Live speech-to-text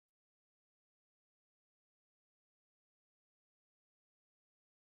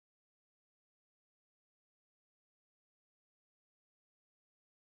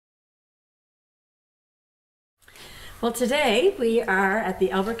Well, today we are at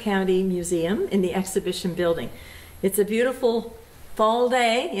the Alberta County Museum in the exhibition building. It's a beautiful fall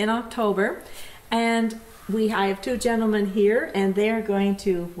day in October, and I have two gentlemen here, and they're going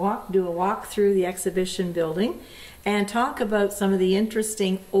to do a walk through the exhibition building and talk about some of the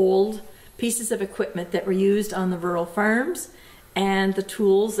interesting old pieces of equipment that were used on the rural farms and the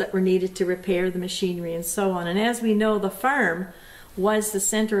tools that were needed to repair the machinery and so on. And as we know, the farm was the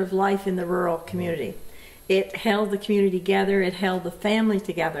center of life in the rural community. It held the community together, it held the family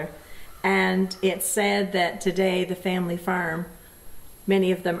together, and it's said that today the family farm,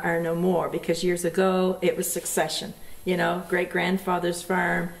 many of them are no more, because years ago it was succession. You know, great-grandfather's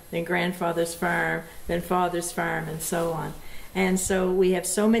farm, then grandfather's farm, then father's farm, and so on. And so we have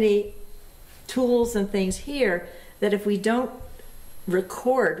so many tools and things here that if we don't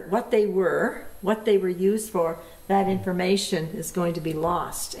record what they were used for, that information is going to be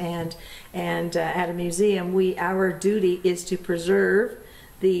lost. And at a museum, our duty is to preserve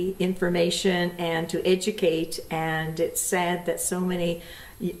the information and to educate. And it's sad that so many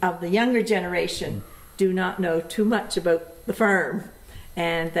of the younger generation do not know too much about the farm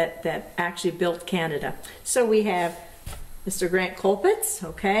and that actually built Canada. So we have Mr. Grant Colpitts,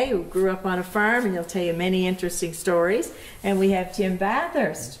 okay, who grew up on a farm, and he'll tell you many interesting stories. And we have Tim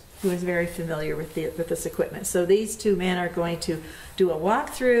Bathurst, who is very familiar with this equipment. So these two men are going to do a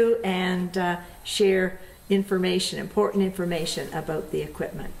walkthrough and share information, important information about the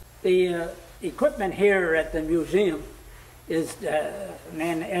equipment. The equipment here at the museum is,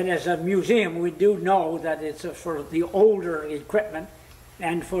 and as a museum, we do know that it's for the older equipment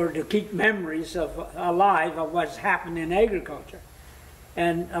and to keep memories alive of what's happened in agriculture.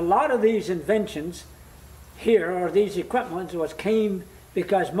 And a lot of these inventions here, or these equipments, came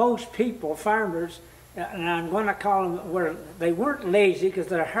because most people, farmers, and I'm going to call them, they weren't lazy because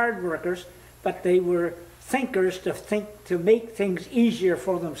they're hard workers, but they were thinkers to make things easier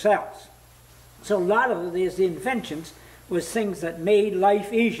for themselves. So a lot of these inventions was things that made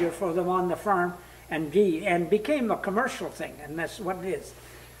life easier for them on the farm and became a commercial thing, and that's what it is.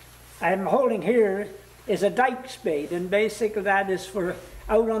 I'm holding here is a dike spade, and basically that is for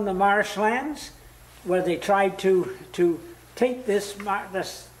out on the marshlands where they tried to take this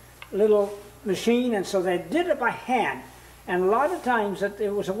little machine, and so they did it by hand. And a lot of times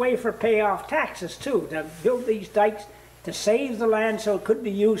it was a way for pay off taxes too, to build these dikes to save the land so it could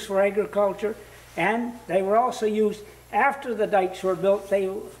be used for agriculture. And they were also used, after the dikes were built, they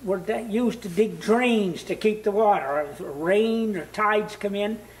were used to dig drains to keep the water. If rain or tides come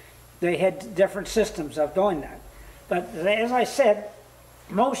in, they had different systems of doing that. But as I said,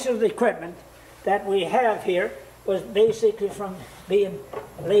 most of the equipment that we have here was basically from being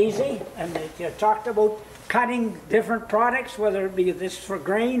lazy, and they talked about cutting different products, whether it be this for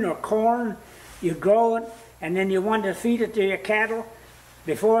grain or corn. You grow it, and then you want to feed it to your cattle.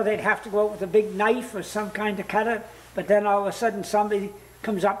 Before, they'd have to go out with a big knife or some kind to cut it, but then all of a sudden somebody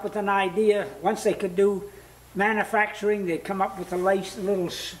comes up with an idea. Once they could do manufacturing, they'd come up with a nice little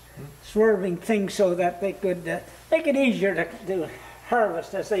swerving thing so that they could make it easier to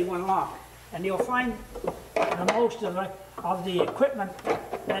harvest as they went along. And you'll find most of the equipment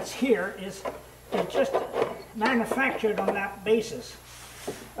that's here is just manufactured on that basis,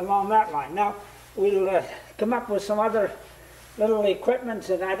 along that line. Now, we'll come up with some other little equipment,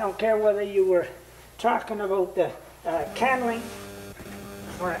 and I don't care whether you were talking about the canneling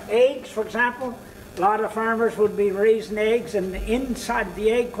for eggs, for example. A lot of farmers would be raising eggs, and inside the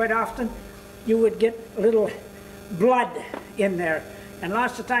egg, quite often, you would get a little blood in there. And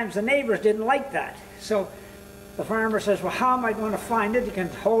lots of times the neighbors didn't like that. So the farmer says, well, how am I going to find it? You can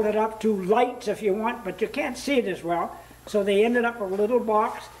hold it up to lights if you want, but you can't see it as well. So they ended up with a little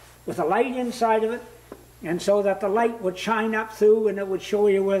box with a light inside of it, and so that the light would shine up through and it would show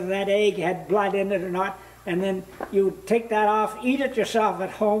you whether that egg had blood in it or not. And then you would take that off, eat it yourself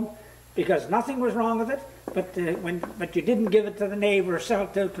at home, because nothing was wrong with it, but you didn't give it to the neighbor or sell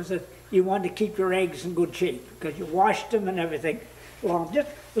it to because you wanted to keep your eggs in good shape, because you washed them and everything. Well, just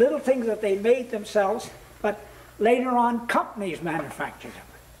little things that they made themselves, but later on companies manufactured them.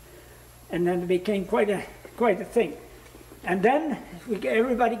 And then it became quite a thing. And then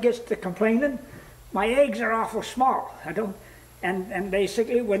everybody gets to complaining, my eggs are awful small. And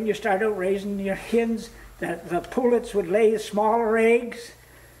basically when you start out raising your hens, the pullets would lay smaller eggs,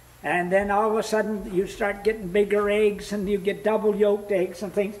 and then all of a sudden you start getting bigger eggs, and you get double yolked eggs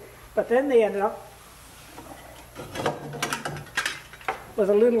and things. But then they ended up with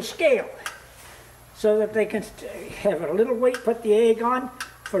a little scale so that they can have a little weight, put the egg on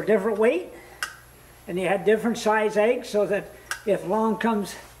for different weight, and you had different size eggs so that if along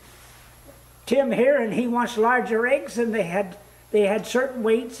comes Tim here, and he wants larger eggs, and they had certain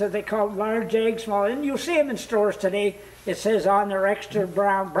weights that they called large eggs, small, and you'll see them in stores today. It says on there extra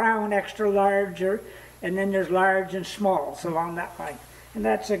brown, extra larger, and then there's large and smalls along that line. And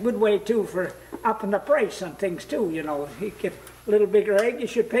that's a good way too for upping the price on things too, you know. If you get a little bigger egg, you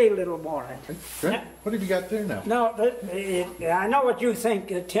should pay a little more. Brent, what have you got there now? No, I know what you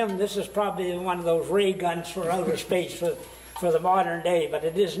think, Tim. This is probably one of those ray guns for outer space for the modern day, but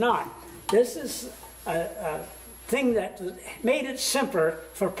it is not. This is a thing that made it simpler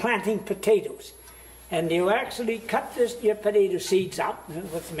for planting potatoes. And you actually cut your potato seeds up,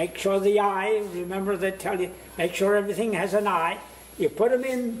 make sure the eye, remember they tell you, make sure everything has an eye. You put them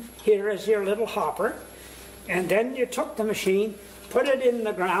in here as your little hopper, and then you took the machine, put it in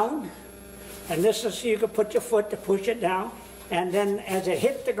the ground, and this is, you could put your foot to push it down, and then as it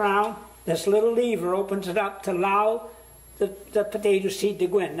hit the ground, this little lever opens it up to allow the potato seed to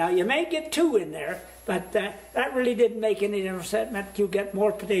go in. Now you may get two in there, but that really didn't make any difference. That meant you get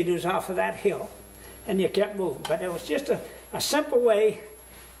more potatoes off of that hill, and you kept moving. But it was just a simple way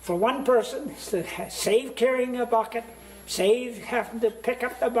for one person to save carrying a bucket, save having to pick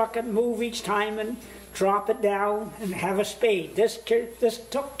up the bucket, move each time and drop it down and have a spade. This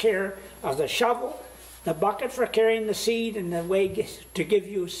took care of the shovel, the bucket for carrying the seed, and the way to give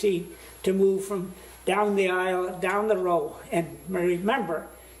you a seed to move from down the aisle, down the row. And remember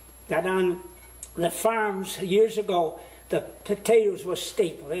that on the farms years ago, the potatoes was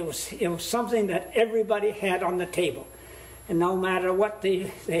staple. It was something that everybody had on the table. And no matter what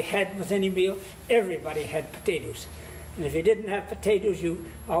they had with any meal, everybody had potatoes. And if you didn't have potatoes, you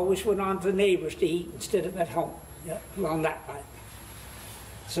always went on to the neighbors to eat instead of at home, along that line.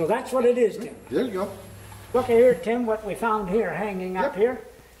 So that's what it is, Tim. There you go. Look here, Tim, what we found here, hanging up here.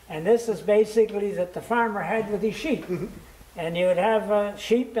 And this is basically that the farmer had with his sheep. And you would have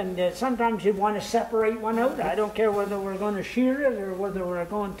sheep, and sometimes you'd want to separate one out. I don't care whether we're going to shear it or whether we're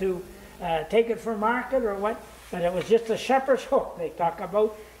going to take it for market or what. But it was just a shepherd's hook they talk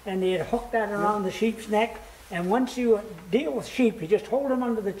about, and they'd hook that around the sheep's neck. And once you deal with sheep, you just hold them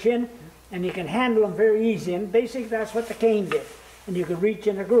under the chin, and you can handle them very easy. And basically that's what the cane did. And you could reach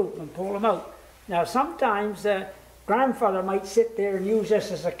in a group and pull them out. Now sometimes grandfather might sit there and use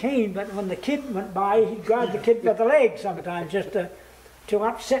this as a cane, but when the kid went by, he'd grab the kid by the leg sometimes just to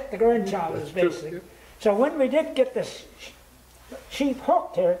upset the grandchild, basically. So when we did get this sheep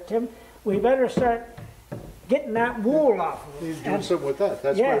hooked here, Tim, we better start getting that wool off of it. He's doing something with that.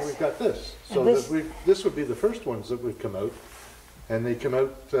 That's why we've got this. So this would be the first ones that would come out, and they come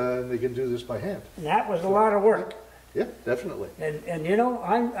out and they can do this by hand. And that was a lot of work. Yeah, definitely. And you know,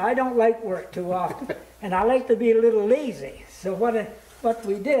 I don't like work too often, and I like to be a little lazy. So what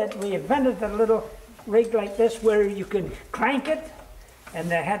we did, we invented a little rig like this where you can crank it,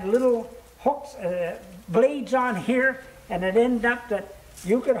 and they had little hooks, blades on here, and it ended up that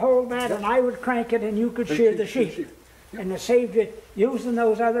you could hold that, and I would crank it, and you could shear the sheep. And it saved you using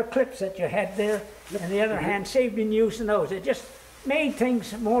those other clips that you had there, and the other hand saved you using those. It just made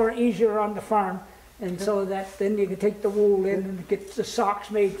things more easier on the farm, and so that then you could take the wool in and get the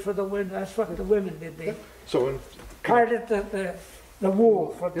socks made for the women. That's what the women did. They carted the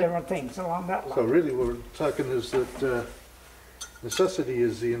wool for different things along that line. So really what we're talking is that necessity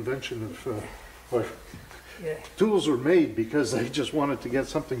is the invention of, tools were made because they just wanted to get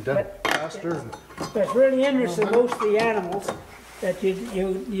something done faster. But it's really interesting, most of the animals, that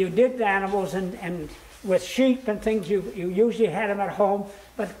you did the animals, and with sheep and things, you usually had them at home.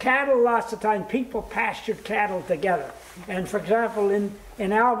 But cattle, lots of time, people pastured cattle together. And for example,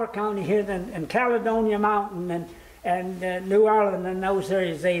 in Albert County here, in Caledonia Mountain and New Ireland and those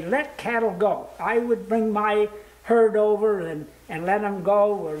areas, they let cattle go. I would bring my herd over and let them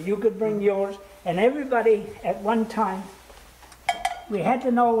go, or you could bring yours. And everybody at one time, we had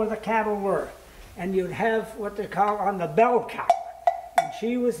to know where the cattle were. And you'd have what they call on the bell cow. And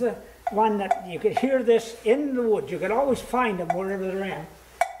she was the one that you could hear this in the woods. You could always find them wherever they're in.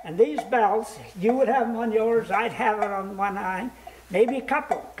 And these bells, you would have them on yours, I'd have it on one eye, maybe a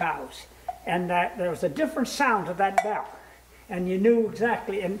couple cows. And there was a different sound to that bell. And you knew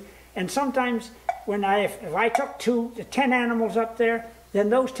exactly. And sometimes when if I took 2 to 10 animals up there, then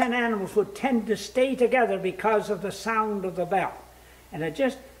those 10 animals would tend to stay together because of the sound of the bell. And it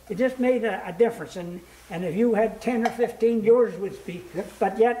just made a difference. And if you had 10 or 15, yours would be.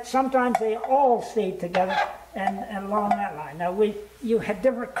 But yet sometimes they all stayed together and along that line. Now you had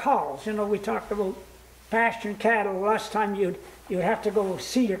different calls. You know, we talked about pasturing cattle. Last time you'd have to go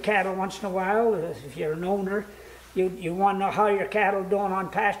see your cattle once in a while. If you're an owner, you want to know how your cattle doing on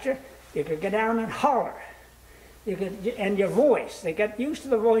pasture. You could go down and holler. and your voice. They got used to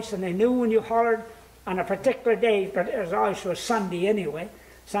the voice, and they knew when you hollered on a particular day, but it was always a Sunday anyway,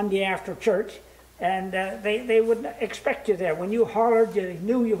 Sunday after church, and they would expect you there. When you hollered, you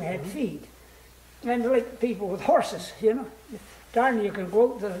knew you had feed. And like people with horses, you know, darn, you can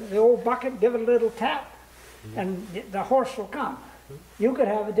go out to the old bucket, give it a little tap, and the horse will come. You could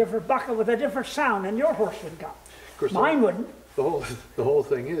have a different bucket with a different sound, and your horse would come. Of course, mine wouldn't. The whole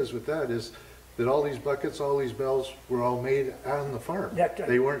thing is with that is that all these buckets, all these bells were all made on the farm. That's right.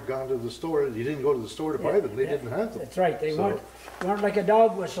 They weren't gone to the store. You didn't go to the store to buy them. They didn't have them. That's right. They weren't like a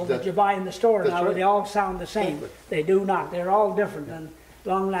dog whistle that you buy in the store now. Right. They all sound the same. Exactly. They do not. They're all different and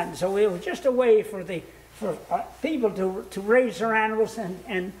long Latin. So it was just a way for people to raise their animals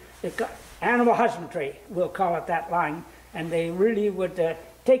and animal husbandry, we'll call it that line. And they really would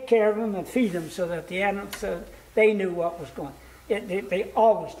take care of them and feed them so that the animals, they knew what was going on. They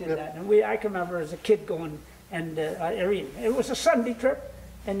always did that, and I can remember as a kid going, and it was a Sunday trip,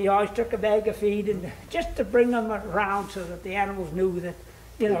 and you always took a bag of feed, and just to bring them around so that the animals knew that,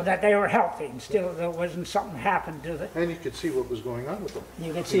 you know, that they were healthy, and still there wasn't something happened to them. And you could see what was going on with them.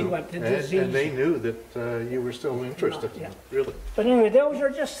 You could see what the disease. And they knew that you were still interested in them, really. But anyway, those are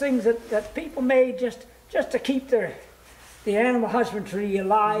just things that people made just to keep the animal husbandry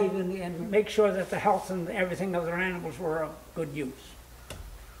alive and make sure that the health and everything of their animals were of good use.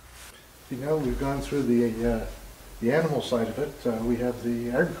 See, now we've gone through the animal side of it. We have the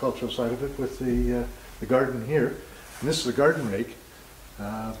agricultural side of it with the garden here. And this is a garden rake.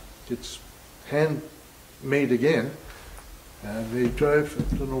 It's handmade again. They drive,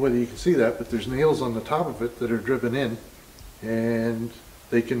 I don't know whether you can see that, but there's nails on the top of it that are driven in. And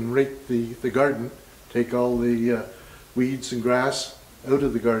they can rake the garden, take all the weeds and grass out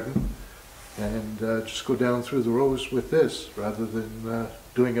of the garden, and just go down through the rows with this rather than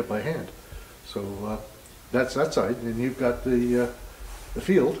doing it by hand. So that's that side, and you've got the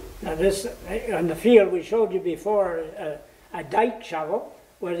field. Now this, on the field we showed you before, a dike shovel,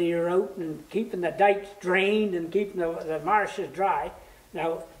 whether you're out and keeping the dikes drained and keeping the marshes dry.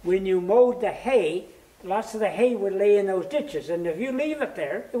 Now when you mowed the hay, lots of the hay would lay in those ditches, and if you leave it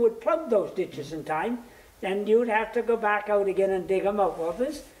there, it would plug those ditches in time. Then you'd have to go back out again and dig them out. Well,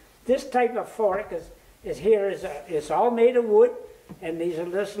 this type of fork is all made of wood, and these are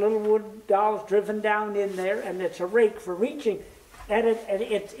this little wood dowels driven down in there, and it's a rake for reaching. And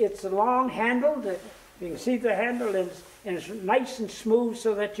it's a long handle. You can see the handle, and it's nice and smooth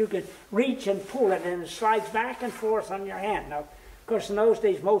so that you can reach and pull it, and it slides back and forth on your hand. Now, of course, in those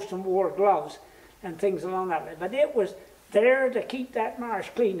days, most of them wore gloves and things along that way. But it was there to keep that marsh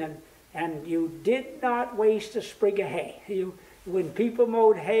clean. And you did not waste a sprig of hay. When people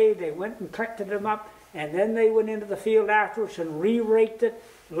mowed hay, they went and collected them up, and then they went into the field afterwards and re-raked it.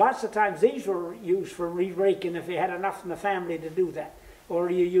 Lots of times these were used for re-raking if you had enough in the family to do that. Or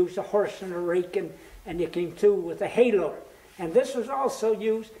you used a horse and a rake, and you came through with a hay loader. And this was also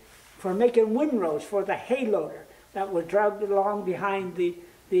used for making windrows for the hay loader that was dragged along behind the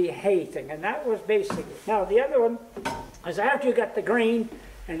hay thing. And that was basically. Now the other one is after you got the grain,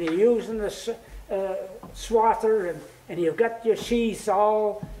 and you're using the swather, and you've got your sheaths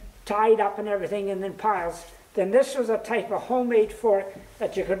all tied up and everything and in piles, then this was a type of homemade fork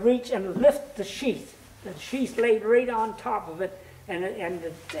that you could reach and lift the sheath. The sheath laid right on top of it, and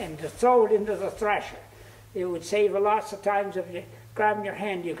to throw it into the thresher. It would save a lots of times if you grabbed your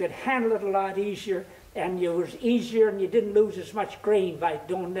hand. You could handle it a lot easier, and it was easier, and you didn't lose as much grain by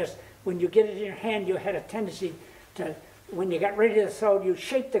doing this. When you get it in your hand, you had a tendency to, when you got ready to throw, you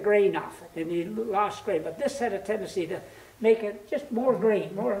shake the grain off it, and you lost grain. But this had a tendency to make it just more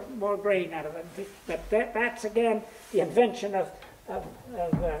grain, more grain out of it. But that's again the invention of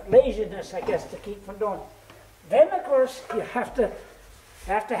laziness, I guess, to keep from doing it. Then, of course, you have to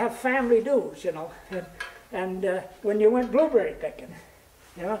have family dues, you know. And when you went blueberry picking,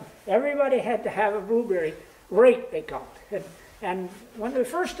 you know, everybody had to have a blueberry rake, they called it. And when we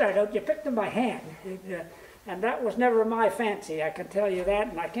first started out, you picked them by hand. And that was never my fancy, I can tell you that.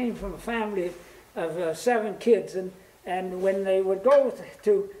 And I came from a family of 7 kids, and when they would go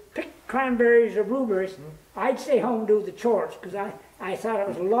to pick cranberries or blueberries, I'd stay home and do the chores, because I thought it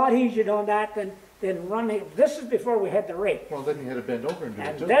was a lot easier doing that than running. This is before we had the rake. Well, then you had to bend over and do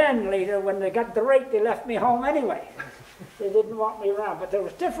it too. And then later, when they got the rake, they left me home anyway. They didn't want me around. But there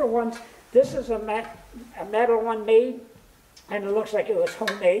was different ones. This is a metal one made, and it looks like it was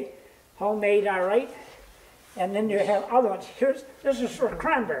homemade. Homemade, all right. And then you have other ones. This is for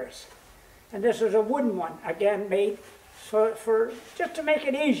cranberries. And this is a wooden one, again made for just to make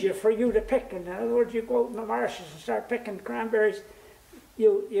it easier for you to pick. In other words, you go out in the marshes and start picking cranberries.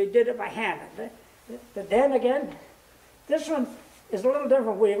 You did it by hand. But then again, this one is a little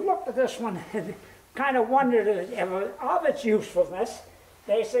different. We looked at this one and kind of wondered of its usefulness,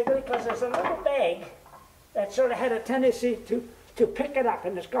 basically, because there's a little bag that sort of had a tendency to pick it up,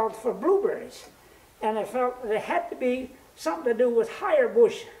 and it's called for blueberries. And I felt there had to be something to do with higher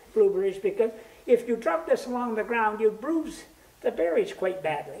bush blueberries, because if you drop this along the ground, you bruise the berries quite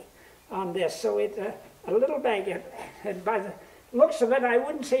badly on this. So it's a little bag, and by the looks of it, I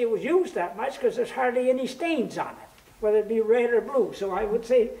wouldn't say it was used that much, because there's hardly any stains on it, whether it be red or blue. So I would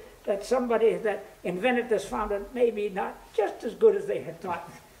say that somebody that invented this found it maybe not just as good as they had thought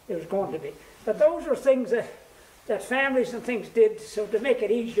it was going to be. But those were things that families and things did, so to make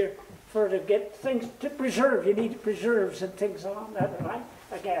it easier to get things to preserve. You need preserves and things along that line.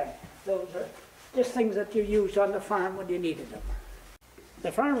 Again, those are just things that you used on the farm when you needed them.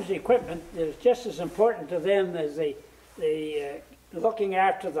 The farmer's equipment is just as important to them as the looking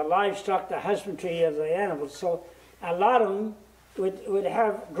after the livestock, the husbandry of the animals. So a lot of them would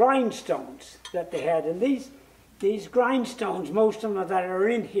have grindstones that they had. And these grindstones, most of them that are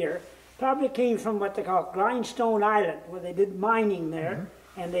in here, probably came from what they call Grindstone Island, where they did mining there. Mm-hmm.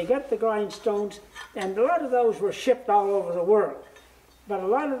 And they got the grindstones, and a lot of those were shipped all over the world. But a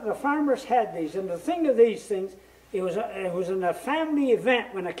lot of the farmers had these. And the thing of these things, it was in a family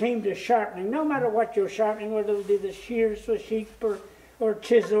event when it came to sharpening. No matter what you're sharpening, whether it be the shears for sheep or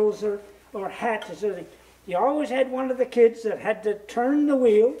chisels or hatchets, you always had one of the kids that had to turn the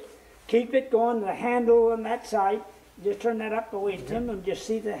wheel, keep it going, the handle on that side. Just turn that up away, Tim, and just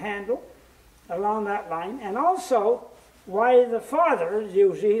see the handle along that line. And also, while the father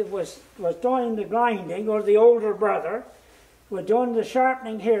usually was doing the grinding, or the older brother was doing the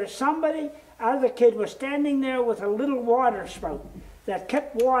sharpening here, somebody, other kid, was standing there with a little water spout that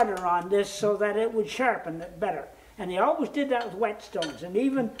kept water on this so that it would sharpen it better. And he always did that with whetstones. And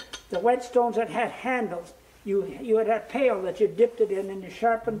even the whetstones that had handles, you had a pail that you dipped it in, and you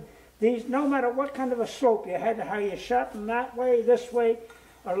sharpened these, no matter what kind of a slope you had, how you sharpen that way, this way,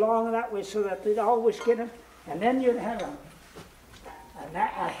 or along that way, so that they'd always get them. And then you'd have a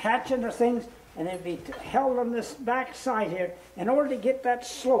hatchet or things, and it'd be held on this back side here in order to get that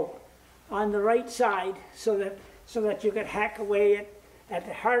slope on the right side, so that you could hack away at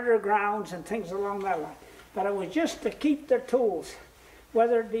the harder grounds and things along that line. But it was just to keep their tools,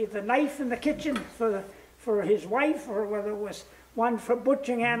 whether it be the knife in the kitchen for his wife, or whether it was one for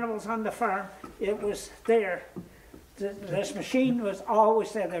butchering animals on the farm, it was there. This machine was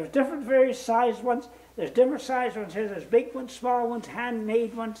always there. There was different various sized ones. There's different sized ones here. There's big ones, small ones,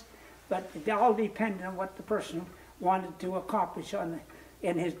 handmade ones, but they all depended on what the person wanted to accomplish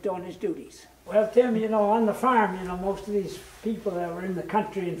in his doing his duties. Well, Tim, you know, on the farm, you know, most of these people that were in the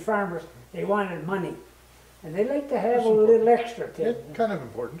country and farmers, they wanted money. And they like to have a little extra, Tim. It's kind of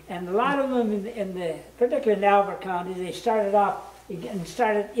important. And a lot of them, particularly in Albert County, they started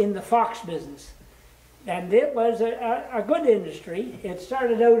in the fox business. And it was a good industry. It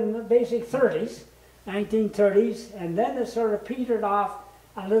started out in the basic 30s, 1930s, and then it sort of petered off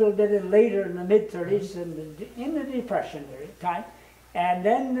a little bit later in the mid-30s, in the Depression time. And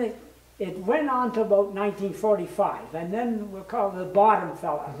then it went on to about 1945, and then we'll call the bottom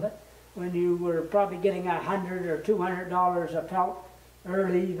fell out of it, when you were probably getting $100 or $200 a pelt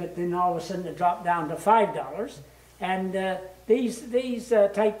early, but then all of a sudden it dropped down to $5. And these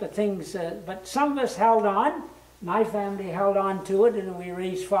type of things, but some of us held on. My family held on to it, and we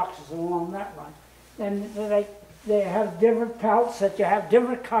raised foxes along that line. And they have different pelts that you have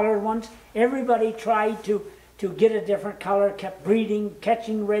different colored ones. Everybody tried to get a different color, kept breeding,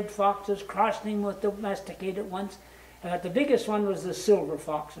 catching red foxes, crossing with domesticated ones. The biggest one was the silver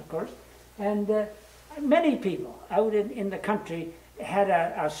fox, of course. And many people out in the country had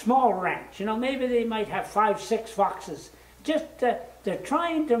a small ranch. You know, maybe they might have 5, 6 foxes. Just they're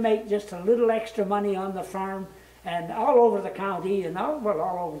trying to make just a little extra money on the farm, and all over the county, and all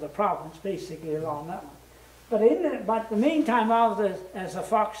over the province, basically along that one. But the meantime, as the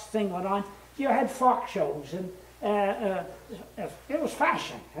fox thing went on, you had fox shows, and it was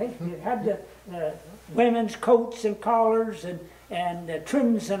fashion. Right? You had the women's coats and collars and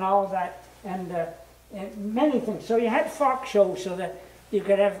trims and all that, and many things. So you had fox shows so that you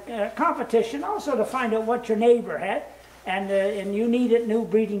could have competition, also to find out what your neighbor had, and you needed new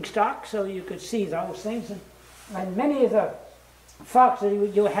breeding stock, so you could see those things. And many of the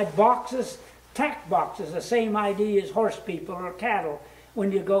foxes, you had boxes, tack boxes, the same idea as horse people or cattle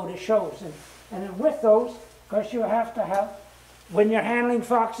when you go to shows. And with those, of course, you have to have, when you're handling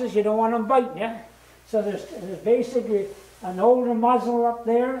foxes, you don't want them biting you. So there's basically an older muzzle up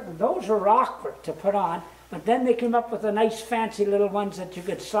there, and those are awkward to put on, but then they came up with the nice fancy little ones that you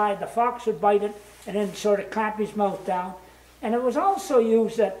could slide. The fox would bite it, and then sort of clamp his mouth down. And it was also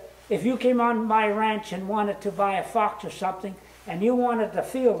used that if you came on my ranch and wanted to buy a fox or something, and you wanted to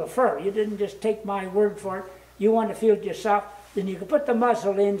feel the fur, you didn't just take my word for it, you wanted to feel it yourself, then you could put the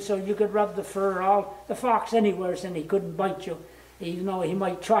muzzle in so you could rub the fur all the fox anywhere, and he couldn't bite you. You know, he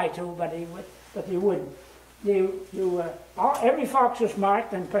might try to, but he wouldn't. Every fox was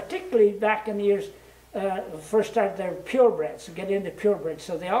marked, and particularly back in the years first started their purebreds, so get into purebreds,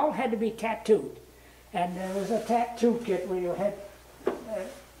 so they all had to be tattooed. And there was a tattoo kit where you had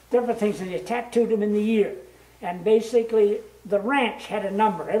different things, and you tattooed them in the ear. And basically, the ranch had a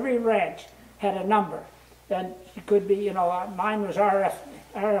number. Every ranch had a number. And it could be, you know, mine was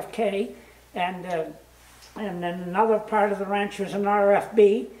RFK, and then another part of the ranch was an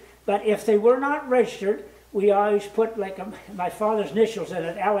RFB. But if they were not registered, we always put like my father's initials in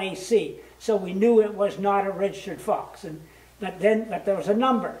it, LAC, so we knew it was not a registered fox. But there was a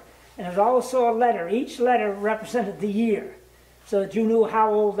number, and there was also a letter. Each letter represented the year, so that you knew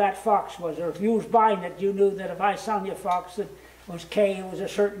how old that fox was. Or if you was buying it, you knew that if I sold you a fox that was K, it was a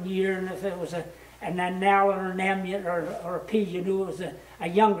certain year, and if it was an L or an M or a P, you knew it was a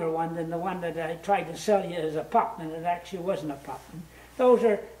younger one than the one that I tried to sell you as a pup, and it actually wasn't a pup. And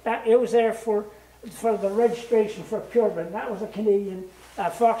it was there for the registration for purebred. That was the Canadian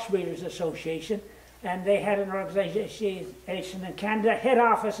Fox Breeders Association, and they had an organization in Canada, head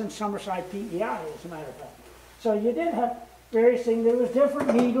office in Summerside, PEI, as a matter of fact. So you did have various things. There was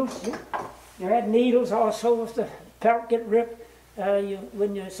different needles. You had needles also if the pelt get ripped.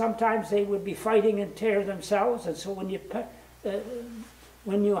 Sometimes they would be fighting and tear themselves, and so when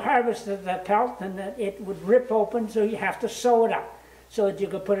you harvested the pelt, then it would rip open, so you have to sew it up so that you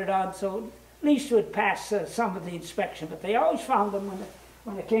could put it on, so at least it would pass some of the inspection. But they always found them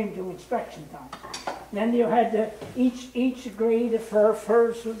when it came to inspection time. Then you had each grade of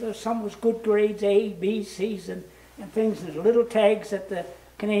furs. Some was good grades, A, B, C's, and things. There's little tags that the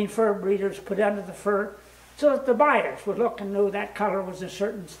Canadian fur breeders put under the fur, so that the buyers would look and know that color was a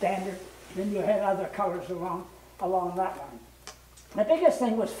certain standard. Then you had other colors along that line. The biggest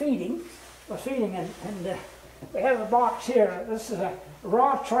thing was feeding, and we have a box here. This is a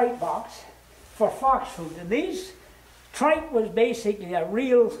raw tripe box for fox food, and these tripe was basically a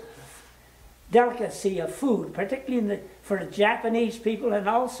real delicacy of food, particularly for the Japanese people and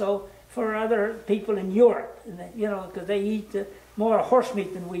also for other people in Europe, you know, because they eat more horse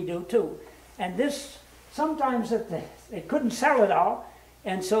meat than we do too. And this, sometimes they couldn't sell it all,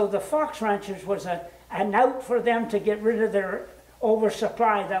 and so the fox ranchers was an out for them to get rid of their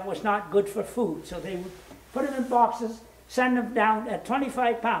oversupply that was not good for food. So they would put them in boxes, send them down at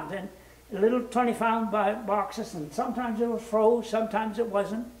 25 pounds, and little 20-pound boxes, and sometimes it was froze, sometimes it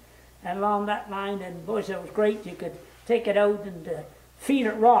wasn't, and along that line, and boys, it was great. You could take it out and feed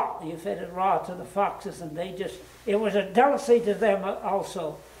it raw. You fed it raw to the foxes, and it was a delicacy to them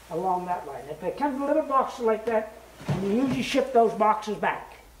also along that line. If they come in little boxes like that, and you usually ship those boxes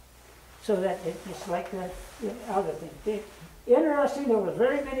back, so that it's like the other thing. Interesting, there was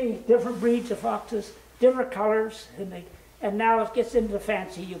very many different breeds of foxes, different colors, and now it gets into the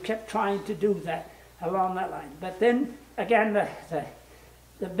fancy. You kept trying to do that along that line. But then, again,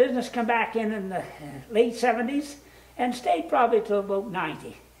 the business come back in the late 70s and stayed probably till about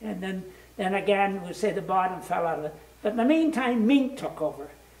 90. And then again, we say the bottom fell out of it. But in the meantime, mink took over.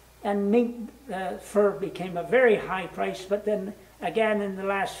 And mink fur became a very high price. But then, again, in the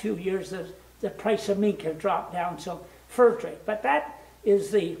last few years, the price of mink has dropped down, so fur trade. But that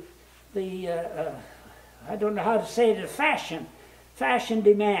is the I don't know how to say it, fashion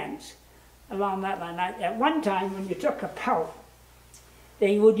demands along that line. At one time, when you took a pelt,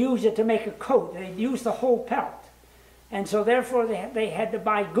 they would use it to make a coat. They'd use the whole pelt. And so therefore they had to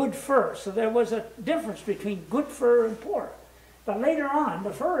buy good fur. So there was a difference between good fur and poor. But later on,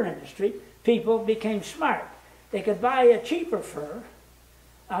 the fur industry, people became smart. They could buy a cheaper fur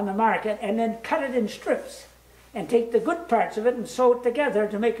on the market and then cut it in strips and take the good parts of it and sew it together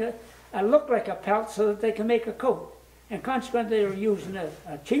to make a look like a pelt so that they can make a coat. And consequently, they were using a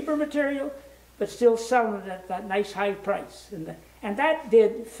cheaper material, but still selling it at that nice high price. And that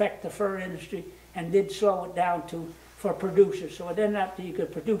did affect the fur industry and did slow it down for producers. So it ended up that you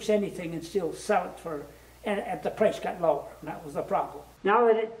could produce anything and still sell it and the price got lower, and that was the problem. Now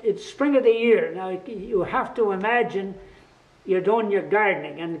that it's spring of the year, now you have to imagine you're doing your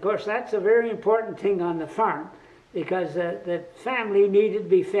gardening, and of course that's a very important thing on the farm, because the family needed to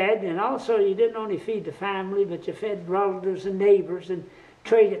be fed, and also you didn't only feed the family, but you fed relatives and neighbors and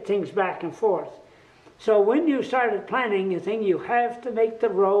traded things back and forth. So when you started planting your thing, you have to make the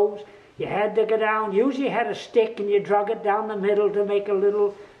rows. You had to go down, usually you had a stick and you drug it down the middle to make a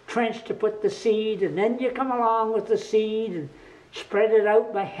little trench to put the seed, and then you come along with the seed and spread it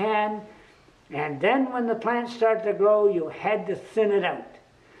out by hand. And then when the plants start to grow, you had to thin it out.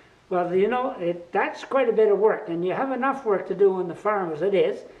 Well, you know, that's quite a bit of work, and you have enough work to do on the farm as it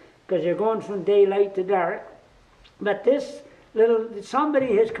is, because you're going from daylight to dark. But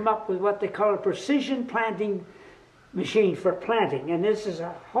somebody has come up with what they call a precision planting machine for planting, and this is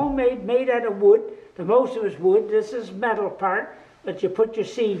a homemade, made out of wood. The most of it's wood. This is metal part that you put your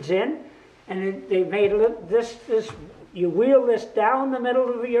seeds in, and they made a little. You wheel this down the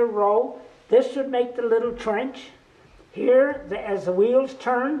middle of your row. This would make the little trench. Here, as the wheels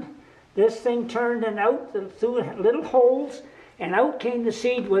turned, this thing turned and out through little holes, and out came the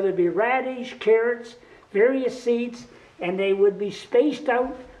seed, whether it be radish, carrots, various seeds, and they would be spaced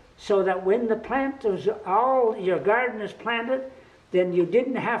out so that when the plant was all, your garden is planted, then you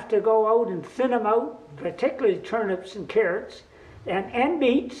didn't have to go out and thin them out, particularly turnips and carrots, and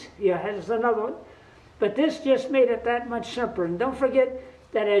beets, there's another one. But this just made it that much simpler. And don't forget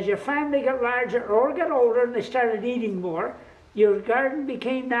that as your family got larger or got older and they started eating more, your garden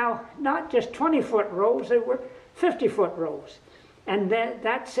became now not just 20-foot rows, they were 50-foot rows. And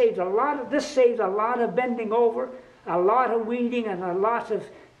that saved a lot of, this saved a lot of bending over, a lot of weeding, and a lot of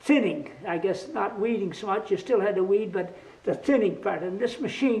thinning. I guess not weeding so much, you still had to weed, but the thinning part. And this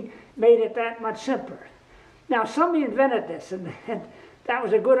machine made it that much simpler. Now somebody invented this, and that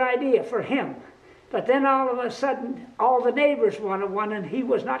was a good idea for him. But then all of a sudden, all the neighbors wanted one, and he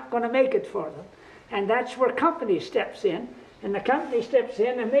was not going to make it for them. And that's where company steps in. And the company steps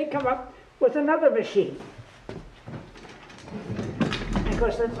in, and they come up with another machine.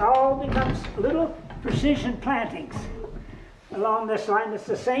 Because it all becomes little precision plantings along this line. It's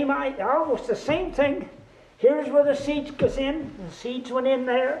the same idea, almost the same thing. Here's where the seeds goes in. The seeds went in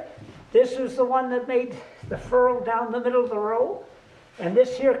there. This was the one that made the furrow down the middle of the row. And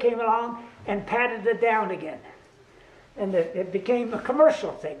this here came along and patted it down again. And it became a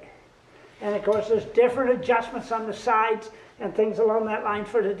commercial thing. And of course there's different adjustments on the sides and things along that line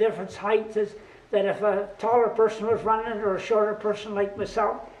for the different heights, that if a taller person was running or a shorter person like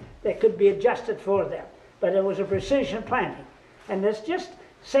myself, they could be adjusted for them. But it was a precision planting. And this just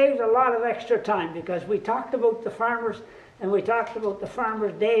saved a lot of extra time, because we talked about the farmers, and we talked about the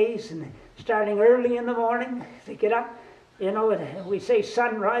farmers' days, and starting early in the morning to get up. You know, we say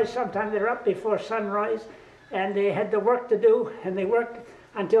sunrise, sometimes they're up before sunrise, and they had the work to do, and they worked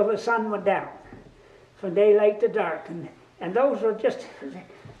until the sun went down, from daylight to dark. And those were just,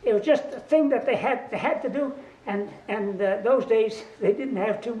 it was just a thing that they had to do, and those days they didn't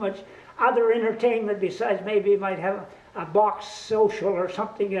have too much other entertainment besides maybe you might have a box social or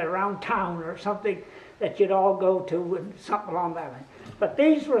something around town or something that you'd all go to, and something along that line. But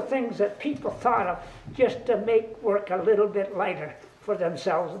these were things that people thought of just to make work a little bit lighter for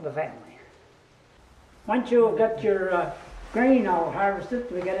themselves and the family. Once you've got your grain all harvested,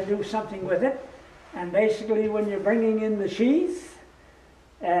 we got to do something with it. And basically when you're bringing in the sheaves,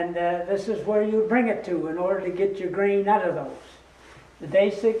 and this is where you bring it to in order to get your grain out of those.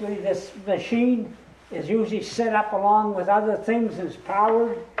 Basically this machine is usually set up along with other things and is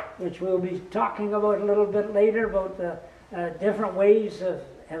powered, which we'll be talking about a little bit later, about the different ways of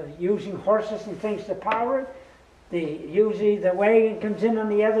using horses and things to power it. Usually the wagon comes in on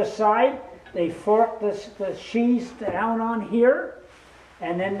the other side, they fork the sheaves down on here,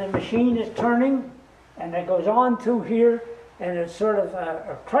 and then the machine is turning, and it goes on through here, and it's sort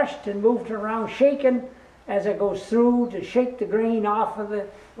of crushed and moved around, shaken as it goes through to shake the grain off of the,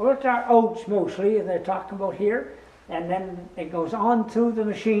 well, it's our oats mostly, and they're talking about here, and then it goes on through the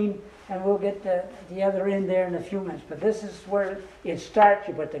machine, and we'll get the other in there in a few minutes. But this is where it starts.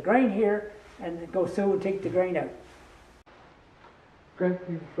 You put the grain here, and go through and take the grain out. Grant,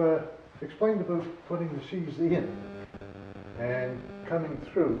 you've explained about putting the sheaves in and coming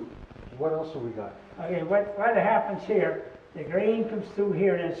through. What else have we got? Okay, what happens here, the grain comes through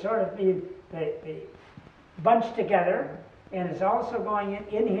here, and it's sort of being bunched together, and it's also going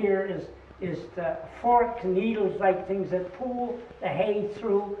in here is the forked needles-like things that pull the hay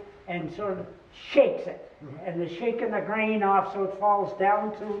through and sort of shakes it. And they're shaking the grain off so it falls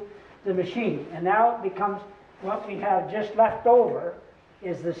down to the machine. And now it becomes what we have just left over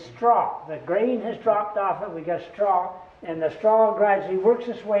is the straw. The grain has dropped off it, we got straw, and the straw gradually works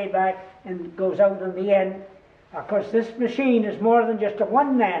its way back and goes out in the end. Of course, this machine is more than just a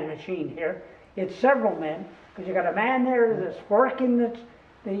one-man machine here. It's several men, because you got a man there that's working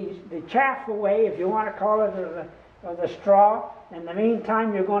the chaff away, if you want to call it, or the straw. In the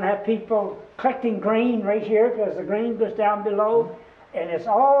meantime, you're going to have people collecting grain right here, because the grain goes down below, and it's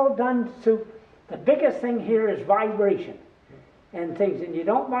all done through, the biggest thing here is vibration. and things. And you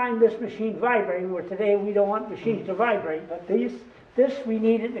don't mind this machine vibrating, where today we don't want machines to vibrate, but this we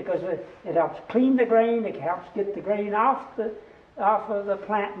need it because it helps clean the grain, it helps get the grain off of the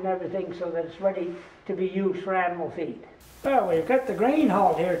plant and everything so that it's ready to be used for animal feed. Well, we've got the grain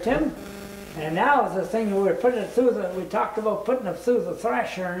hauled here, Tim, and now is the thing we're putting it through we talked about putting it through the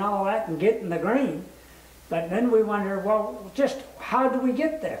thresher and all that and getting the grain. But then we wonder, well, just how do we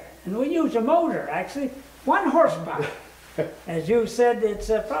get there? And we use a motor, actually, 1 horsepower. As you said, it's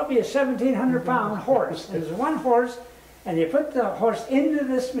probably a 1,700-pound horse. There's 1 horse, and you put the horse into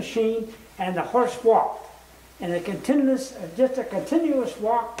this machine, and the horse walked. And just a continuous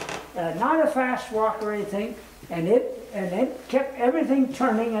walk, not a fast walk or anything, and it kept everything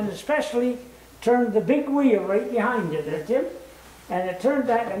turning, and especially turned the big wheel right behind you there, Tim. And it turned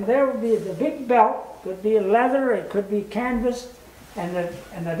that, and there would be the big belt, could be leather, it could be canvas, and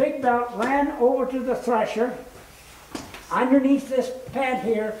the big belt ran over to the thresher, underneath this pad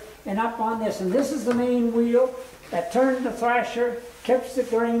here, and up on this. And this is the main wheel that turned the thresher, keeps the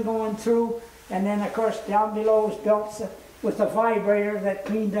grain going through, and then of course down below is belts with a vibrator that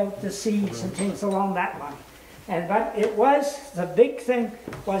cleaned out the seeds and things along that line. But the big thing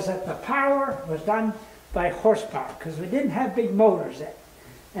was that the power was done by horsepower, because we didn't have big motors then.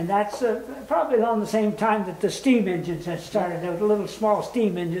 And that's probably around the same time that the steam engines had started out, a little small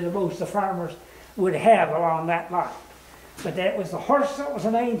steam engine that most of the farmers would have along that line. But that was the horse that was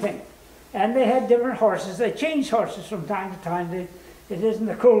the main thing. And they had different horses. They changed horses from time to time. It isn't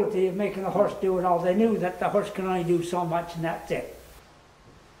the cruelty of making the horse do it all. They knew that the horse can only do so much, and that's it.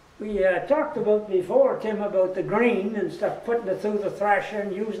 We talked about before, Tim, about the grain and stuff, putting it through the thresher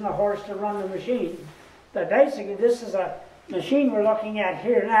and using the horse to run the machine. But basically, this is a machine we're looking at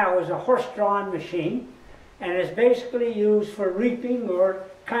here now is a horse-drawn machine, and it's basically used for reaping or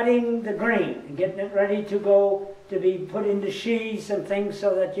cutting the grain and getting it ready to go to be put into sheaves and things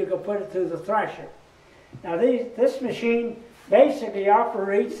so that you can put it through the thresher. Now this machine basically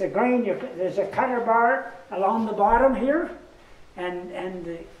operates the grain. There's a cutter bar along the bottom here,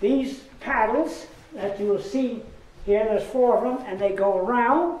 and these paddles that you'll see here, there's 4 of them, and they go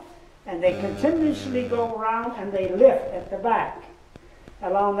around, and they continuously go around, and they lift at the back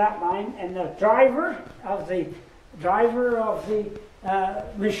along that line. And the driver of the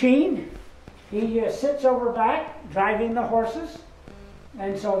machine, he sits over back driving the horses.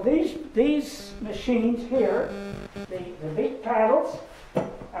 And so these machines here, the big paddles,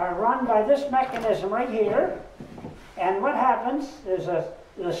 are run by this mechanism right here. And what happens, there's a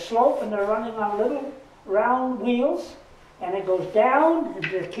slope, and they're running on little round wheels, and it goes down, and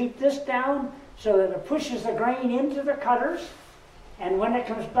to keep this down so that it pushes the grain into the cutters. And when it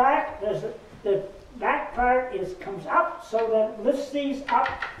comes back, the back part comes up so that it lifts these up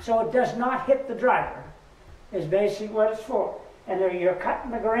so it does not hit the driver, is basically what it's for. And there you're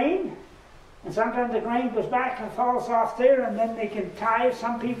cutting the grain, and sometimes the grain goes back and falls off there, and then they can tie.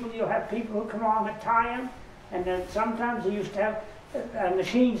 You'll have people who come along and tie them, and then sometimes they used to have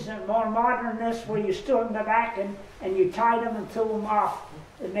machines more modern than this where you stood in the back and you tied them and threw them off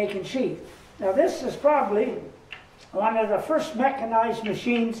and making sheath. Now this is probably one of the first mechanized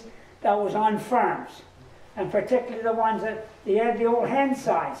machines that was on farms, and particularly the ones that they had the old hand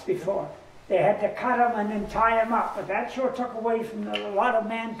scythes before. They had to cut them and then tie them up, but that sure took away from a lot of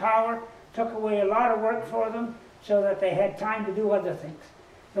manpower, took away a lot of work for them, so that they had time to do other things.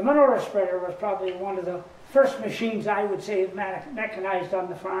 The manure spreader was probably one of the first machines I would say mechanized on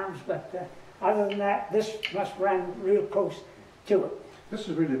the farms, but other than that, this must run real close to it. This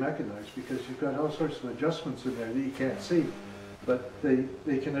is really mechanized because you've got all sorts of adjustments in there that you can't see, but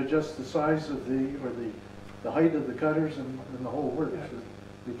they can adjust the size of the height of the cutters and the whole works.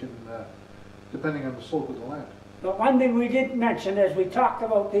 They can, depending on the slope of the land. But one thing we didn't mention as we talked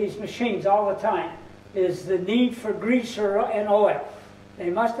about these machines all the time is the need for grease and oil. They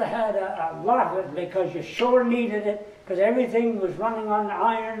must have had a lot of it because you sure needed it, because everything was running on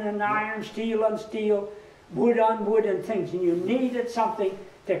iron and iron, steel on steel, wood on wood and things, and you needed something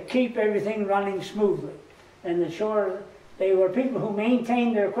to keep everything running smoothly. And sure, they were people who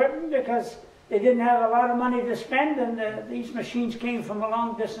maintained their equipment because they didn't have a lot of money to spend, and these machines came from a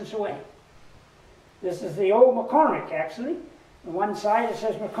long distance away. This is the old McCormick, actually. On one side it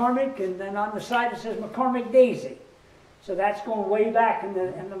says McCormick, and then on the side it says McCormick Daisy. So that's going way back in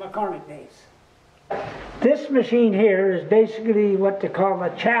the McCormick days. This machine here is basically what they call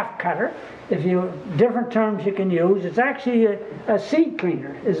a chaff cutter. Different terms you can use. It's actually a seed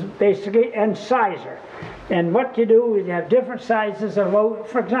cleaner, is basically, and sizer. And what you do is you have different sizes of oat.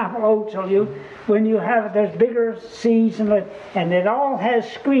 For example, oats, when you have, there's bigger seeds, and it all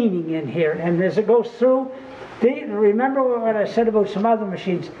has screening in here. And as it goes through, remember what I said about some other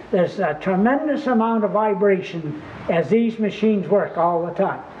machines, there's a tremendous amount of vibration as these machines work all the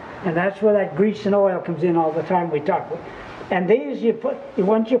time. And that's where that grease and oil comes in all the time we talk about. And these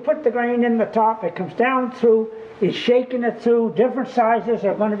once you put the grain in the top, it comes down through, it's shaking it through, different sizes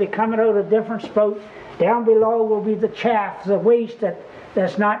are going to be coming out of different sprouts. Down below will be the chaff, the waste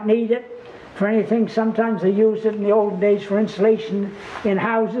that's not needed for anything. Sometimes they used it in the old days for insulation in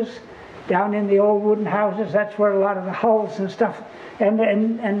houses. Down in the old wooden houses, that's where a lot of the hulls and stuff, and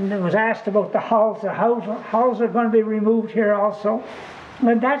it was asked about the hulls. The hulls are going to be removed here also.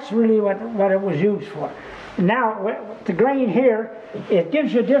 And that's really what it was used for. Now, the grain here, it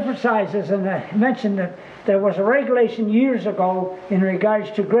gives you different sizes, and I mentioned that there was a regulation years ago in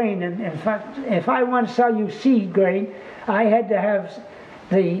regards to grain, and in fact, if I want to sell you seed grain, I had to have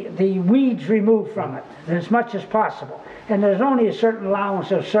the weeds removed from it as much as possible. And there's only a certain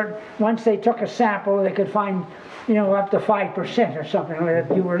allowance of once they took a sample, they could find, up to 5% or something like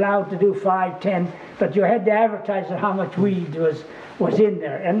that. You were allowed to do 5, 10, but you had to advertise how much weed was in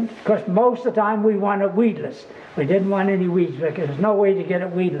there. And of course, most of the time we wanted weedless. We didn't want any weeds because there's no way to get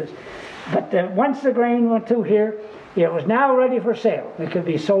it weedless. But once the grain went through here, it was now ready for sale. It could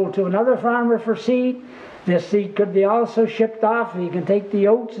be sold to another farmer for seed. This seed could be also shipped off. You can take the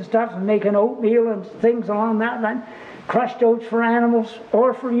oats and stuff and make an oatmeal and things along that line. Crushed oats for animals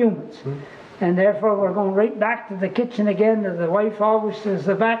or for humans. And therefore we're going right back to the kitchen again. The wife always is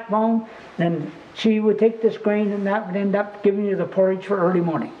the backbone. Then she would take this grain and that would end up giving you the porridge for early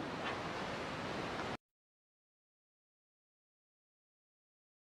morning.